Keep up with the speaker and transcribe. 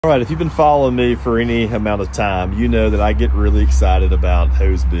All right, if you've been following me for any amount of time, you know that I get really excited about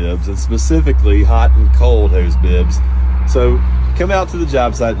hose bibs, and specifically hot and cold hose bibs. So come out to the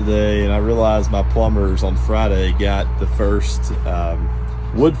job site today, and I realized my plumbers on Friday got the first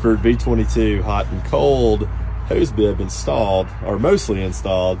Woodford V22 hot and cold hose bib installed, or mostly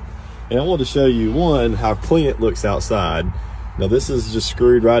installed. And I wanted to show you, one, how clean it looks outside. Now this is just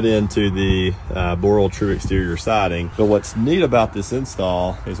screwed right into the Boral True Exterior siding. But what's neat about this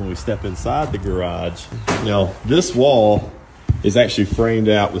install is when we step inside the garage, now this wall is actually framed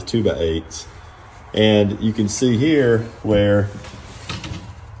out with 2x8s. And you can see here where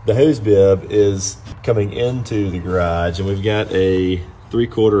the hose bib is coming into the garage, and we've got a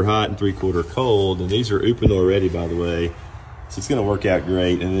 3/4 hot and 3/4 cold, and these are open already, by the way. So it's gonna work out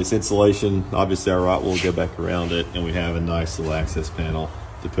great. And this insulation, obviously our rot will go back around it, and we have a nice little access panel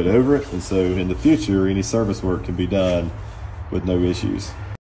to put over it. And so in the future, any service work can be done with no issues.